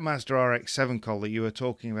 that Mazda RX-7 Col that you were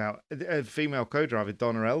talking about, a female co-driver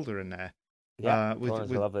Donna Elder in there. Yeah,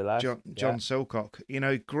 with lovely lass. John Silcock. You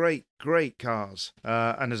know, great cars.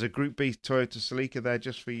 And there's a Group B Toyota Celica there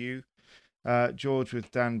just for you. George,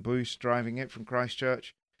 with Dan Booth driving it from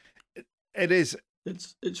Christchurch. It is.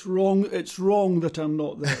 It's wrong. It's wrong that I'm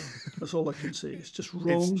not there. That's all I can say. It's just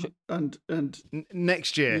wrong. And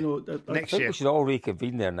next year, you know, I think we should all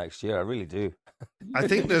reconvene there next year. I really do. I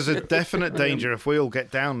think there's a definite danger if we all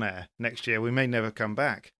get down there next year, we may never come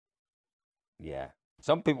back. Yeah.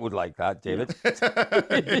 Some people would like that, David.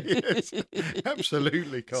 Yes,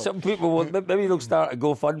 absolutely, Cole. Some people will. Maybe they'll start a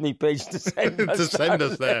GoFundMe page to send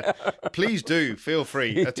us there. Please do. Feel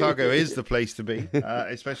free. Otago is the place to be,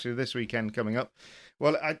 especially this weekend coming up.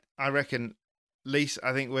 Well, I reckon, Lise,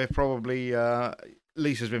 I think we're probably...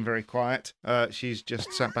 Lisa's been very quiet. She's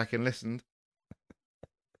just sat back and listened.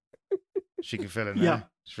 She can fill in there. Yeah.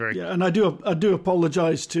 And I do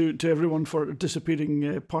apologise to everyone for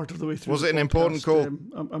disappearing part of the way through. Was it an important call?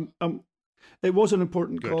 It was an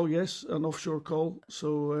important call, yes, an offshore call.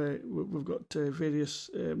 So we've got various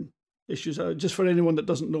issues. Just for anyone that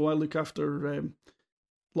doesn't know, I look after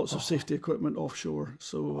lots of safety equipment offshore.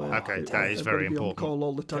 So that is very important. On call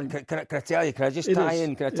all the time. Can I tell you? Can I just tie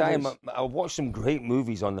in? Can I tie in? I watched some great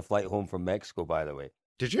movies on the flight home from Mexico. By the way,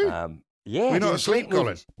 did you? Yeah, we're not asleep,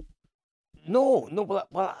 Colin. No.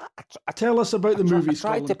 Well, tell us about the movies.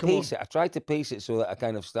 I tried to pace it so that I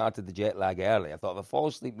kind of started the jet lag early. I thought if I fall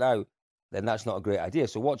asleep now, then that's not a great idea.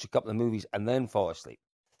 So watch a couple of movies and then fall asleep.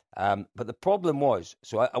 But the problem was,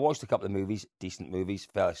 so I watched a couple of movies, decent movies,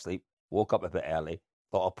 fell asleep, woke up a bit early,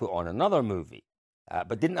 thought I'll put on another movie,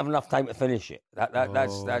 but didn't have enough time to finish it.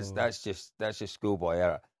 That's just schoolboy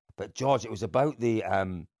error. But George, it was about the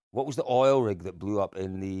what was the oil rig that blew up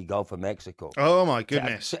in the Gulf of Mexico? Oh my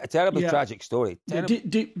goodness! A terribly tragic story.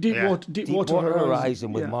 Deepwater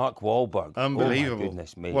Horizon with Mark Wahlberg. Unbelievable! Oh my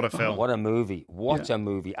goodness me! What a film! What a movie! What a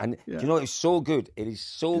movie! And do you know it's so good? It is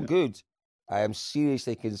so good. I am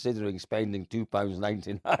seriously considering spending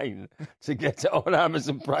 £2.99 to get it on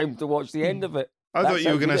Amazon Prime to watch the end of it. I thought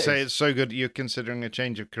you were going to say it's so good you're considering a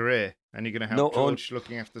change of career and you're going to have George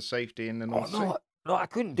looking after safety in the North Sea. No, I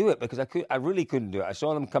couldn't do it because I really couldn't do it. I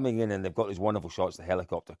saw them coming in and they've got these wonderful shots, the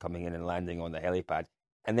helicopter coming in and landing on the helipad.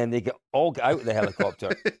 And then they all get out of the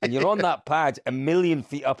helicopter and you're on that pad 1,000,000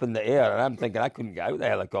 feet up in the air. And I'm thinking, I couldn't get out of the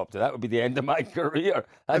helicopter. That would be the end of my career.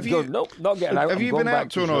 Nope, not getting out. Have you been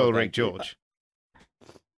out to an oil rig, George?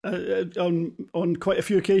 On quite a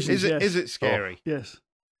few occasions, Is it scary? Yes.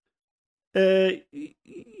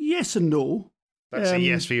 Yes and no. That's a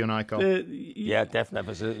yes for you and I, Cole. Yeah,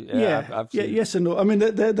 definitely. Yes and no. I mean,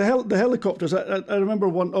 the helicopters. I remember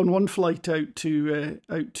on one flight out to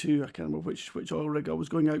I can't remember which oil rig I was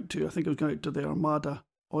going out to. I think I was going out to the Armada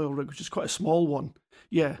oil rig, which is quite a small one.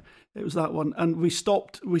 Yeah, it was that one. And we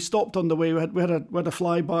stopped on the way. We had a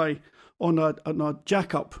flyby on a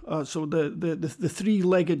jack-up. So the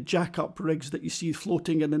three-legged jack-up rigs that you see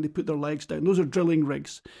floating and then they put their legs down. Those are drilling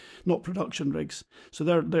rigs, not production rigs. So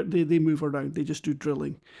they move around. They just do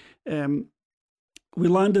drilling. We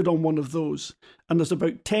landed on one of those, and there's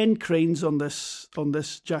about 10 cranes on this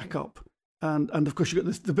jack-up. And of course you've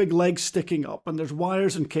got the big legs sticking up, and there's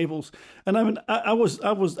wires and cables. And I mean,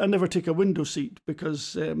 I never take a window seat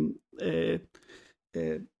because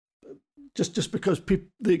just because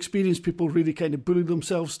the experienced people really kind of bully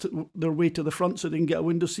themselves to their way to the front so they can get a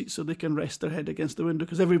window seat so they can rest their head against the window,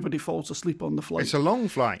 because everybody falls asleep on the flight. It's a long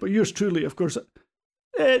flight. But yours truly, of course,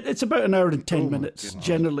 it's about an hour and 10 minutes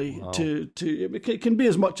generally. Wow. It can be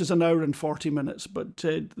as much as an hour and 40 minutes, but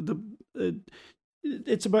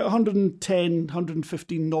it's about 110,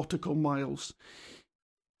 115 nautical miles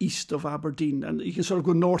east of Aberdeen, and you can sort of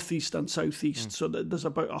go northeast and southeast. So there's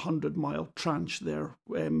about 100-mile tranche there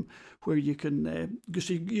where you can because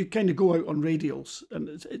you kind of go out on radials, and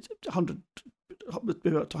it's 100,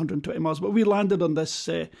 about 120 miles. But we landed on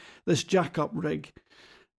this jack-up rig,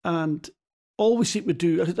 and all we seem to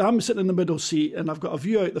do, I'm sitting in the middle seat and I've got a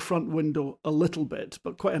view out the front window a little bit,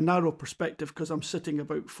 but quite a narrow perspective because I'm sitting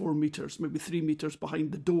about 4 meters, maybe 3 meters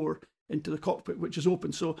behind the door into the cockpit, which is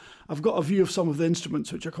open. So I've got a view of some of the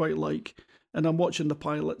instruments, which I quite like, and I'm watching the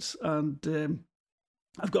pilots, and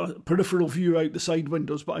I've got a peripheral view out the side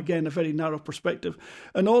windows, but again, a very narrow perspective.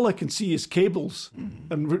 And all I can see is cables,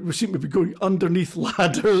 and we seem to be going underneath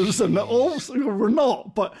ladders, and we're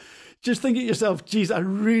not, but just think of yourself, geez, I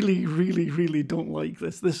really, really, really don't like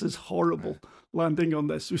this. This is horrible, landing on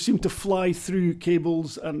this. We seem to fly through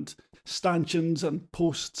cables and stanchions and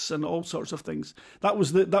posts and all sorts of things. That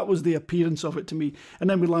was the appearance of it to me. And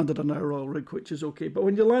then we landed on our oil rig, which is okay. But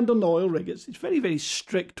when you land on the oil rig, it's very, very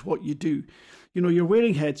strict what you do. You know, you're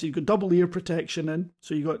wearing heads, so you've got double ear protection in.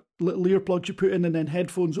 So you've got little earplugs you put in, and then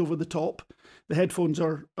headphones over the top. The headphones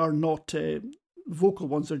are not vocal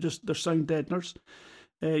ones, they're sound deadeners.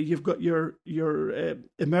 You've got your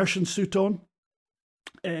immersion suit on.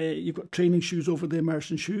 You've got training shoes over the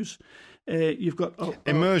immersion shoes. You've got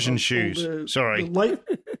immersion shoes. Immersion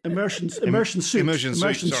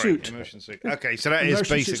suit. Okay, so that is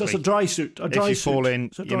basically that's a dry suit. If you fall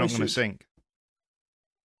in, you're not going to sink.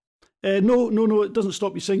 No, it doesn't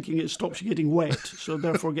stop you sinking. It stops you getting wet, so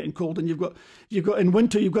therefore getting cold. And you've got in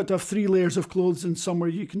winter you've got to have 3 layers of clothes. In summer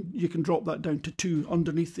you can drop that down to 2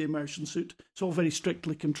 underneath the immersion suit. It's all very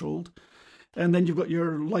strictly controlled. And then you've got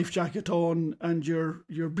your life jacket on and your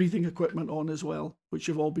breathing equipment on as well, which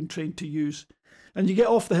you've all been trained to use. And you get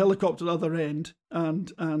off the helicopter at the other end,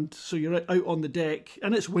 and so you're out on the deck,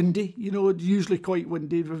 and it's windy. You know, it's usually quite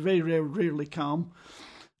windy, very rarely calm,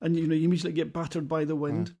 and you know you immediately get battered by the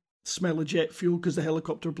wind. Smell of jet fuel because the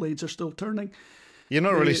helicopter blades are still turning. You're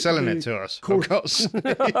not really selling it to us,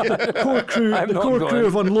 the core crew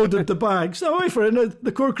have unloaded the bags. Oh, wait for it.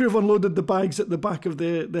 The core crew have unloaded the bags at the back of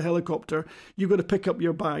the helicopter. You've got to pick up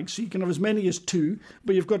your bags. So you can have as many as 2,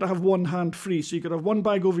 but you've got to have one hand free. So you could have one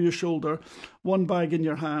bag over your shoulder, one bag in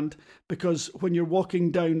your hand, because when you're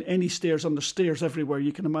walking down any stairs, and there's stairs everywhere,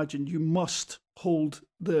 you can imagine, you must hold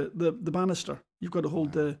the banister. You've got to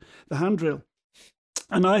hold the handrail.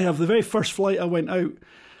 And I have the very first flight I went out,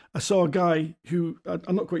 I saw a guy who,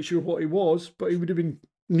 I'm not quite sure what he was, but he would have been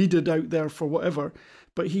needed out there for whatever.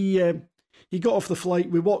 But he got off the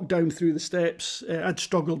flight. We walked down through the steps. I'd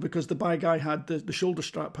struggled because the bag I had, the shoulder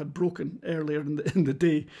strap had broken earlier in the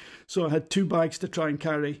day. So I had 2 bags to try and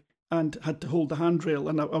carry and had to hold the handrail.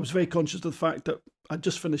 And I was very conscious of the fact that I'd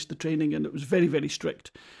just finished the training and it was very, very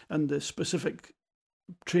strict. And the specific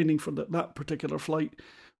training for that particular flight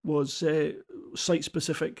was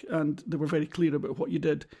site-specific, and they were very clear about what you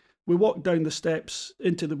did. We walked down the steps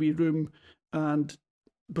into the wee room, and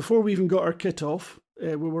before we even got our kit off,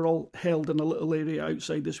 we were all held in a little area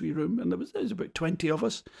outside this wee room, and there was about 20 of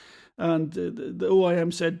us. And the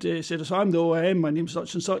OIM said, so I'm the OIM, my name's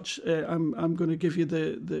such and such. I'm going to give you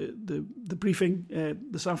the briefing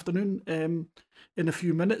this afternoon. In a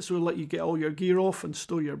few minutes, we'll let you get all your gear off and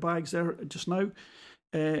store your bags there just now.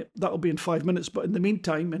 That'll be in 5 minutes, but in the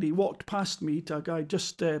meantime, and he walked past me to a guy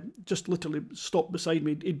just literally stopped beside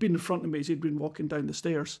me. He'd been in front of me as he'd been walking down the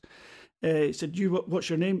stairs. He said, what's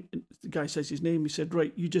your name? The guy says his name. He said,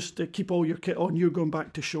 right, you just keep all your kit on. You're going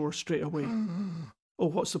back to shore straight away. Oh,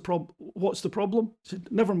 what's the problem? He said,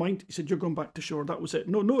 never mind. He said, you're going back to shore. That was it.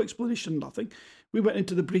 No explanation, nothing. We went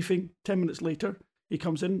into the briefing. 10 minutes later, he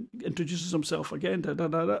comes in, introduces himself again.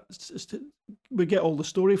 We get all the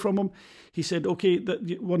story from him. He said, okay,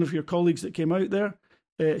 that one of your colleagues that came out there,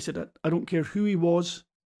 he said, I don't care who he was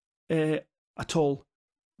at all,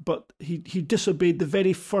 but he disobeyed the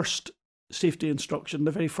very first safety instruction,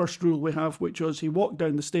 the very first rule we have, which was he walked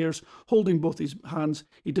down the stairs holding both his hands.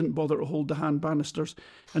 He didn't bother to hold the hand banisters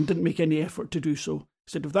and didn't make any effort to do so.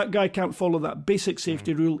 He said, if that guy can't follow that basic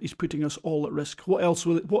safety rule, he's putting us all at risk. What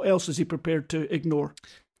else is he prepared to ignore?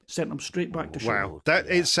 Sent him straight back to shore. Wow,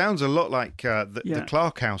 it sounds a lot like the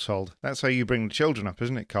Clark household. That's how you bring the children up,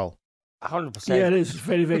 isn't it, Cole? 100%. Yeah, it is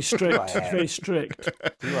very, very strict. Very strict.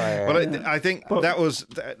 Well, I think that was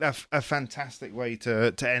a fantastic way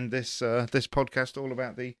to end this this podcast, all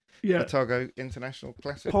about the Otago International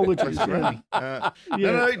Classic. Apologies. Rally.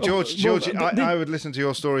 No, George, I would listen to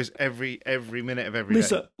your stories every minute of every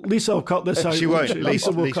day. Lisa will cut this out. She won't.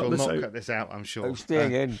 Lisa will cut not this out. cut this out, I'm sure. I'm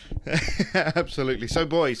staying in. Absolutely. So,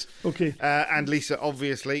 boys, okay, and Lisa,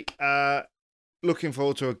 obviously, looking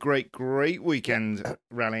forward to a great weekend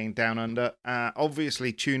rallying down under.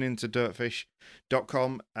 Obviously, tune into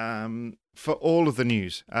dirtfish.com for all of the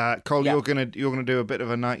news. Cole, you're gonna do a bit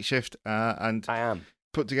of a night shift, and I am.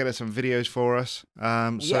 Put together some videos for us.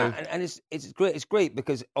 And it's great. It's great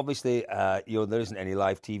because obviously, there isn't any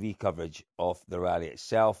live TV coverage of the rally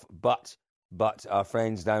itself, but our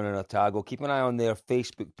friends down in Otago, keep an eye on their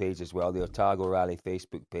Facebook page as well, the Otago Rally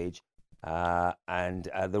Facebook page. And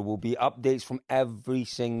there will be updates from every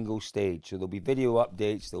single stage. So there'll be video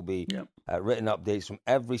updates, there'll be written updates from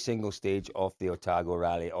every single stage of the Otago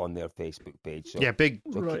Rally on their Facebook page. So,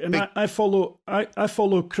 and I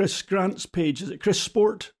follow Chris Grant's page. Is it Chris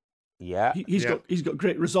Sport? Yeah, he's got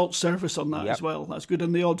great results service on that as well. That's good,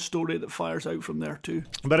 and the odd story that fires out from there too.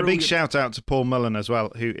 But a big shout out to Paul Mullen as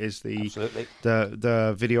well, who is the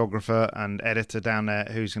videographer and editor down there,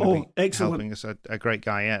 who's going to be helping us. A great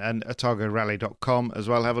guy, and OtagoRally.com as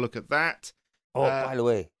well. Have a look at that. Oh, by the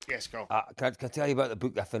way, yes, go. Can I tell you about the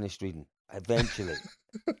book I finished reading? Eventually.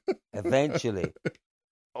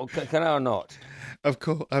 Oh, can I or not? Of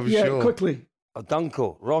course, I'm sure. Yeah, quickly.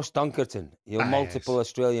 Ross Dunkerton, multiple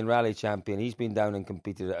Australian rally champion. He's been down and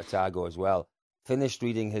competed at Otago as well. Finished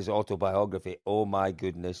reading his autobiography. Oh my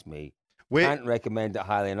goodness me. Can't recommend it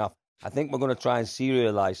highly enough. I think we're going to try and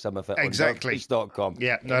serialise some of it on dirtfish.com.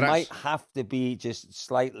 Yeah, it might have to be just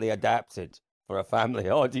slightly adapted for a family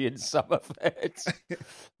audience, some of it.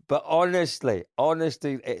 But honestly,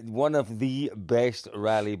 one of the best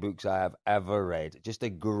rally books I have ever read. Just a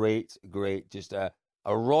great, just a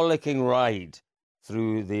rollicking ride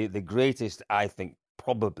through the greatest, I think,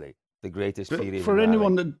 probably the greatest period. For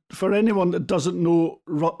anyone that doesn't know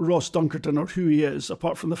Ross Dunkerton or who he is,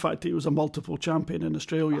 apart from the fact that he was a multiple champion in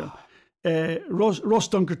Australia, Ross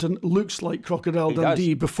Dunkerton looks like Crocodile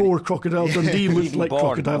Dundee before Crocodile Dundee looked like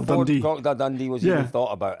Crocodile Dundee. Crocodile Dundee was even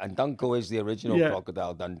thought about, and Dunko is the original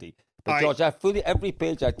Crocodile Dundee. But George, every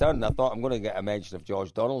page I turned, I thought I'm going to get a mention of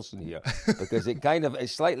George Donaldson here because it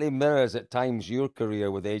slightly mirrors at times your career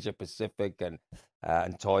with Asia Pacific and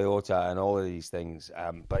Toyota and all of these things.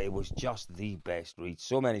 But it was just the best read.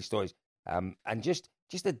 So many stories, and just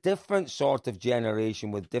a different sort of generation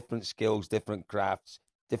with different skills, different crafts,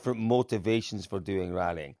 different motivations for doing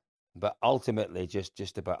rallying. But ultimately,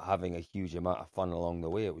 just about having a huge amount of fun along the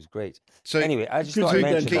way. It was great. So anyway, I just thought I'd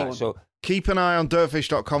mention that. So keep an eye on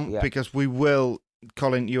dirtfish.com because we will,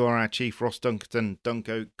 Colin, you are our chief Ross Dunkerton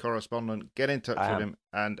Dunko correspondent. Get in touch with him,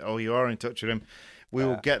 you are in touch with him. We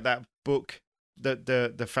will get that book,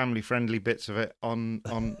 the family friendly bits of it on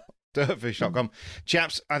dirtfish.com.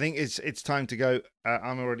 Chaps, I think it's time to go.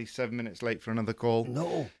 I'm already 7 minutes late for another call.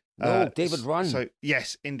 No, David, run. So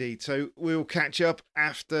yes, indeed. So we'll catch up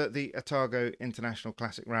after the Otago International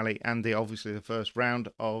Classic Rally and obviously the first round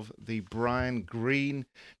of the Brian Green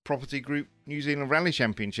Property Group New Zealand Rally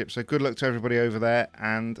Championship. So good luck to everybody over there,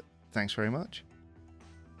 and thanks very much.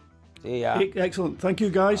 See ya. Excellent. Thank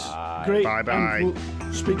you, guys. Bye. Great. Bye.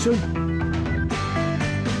 We'll speak soon.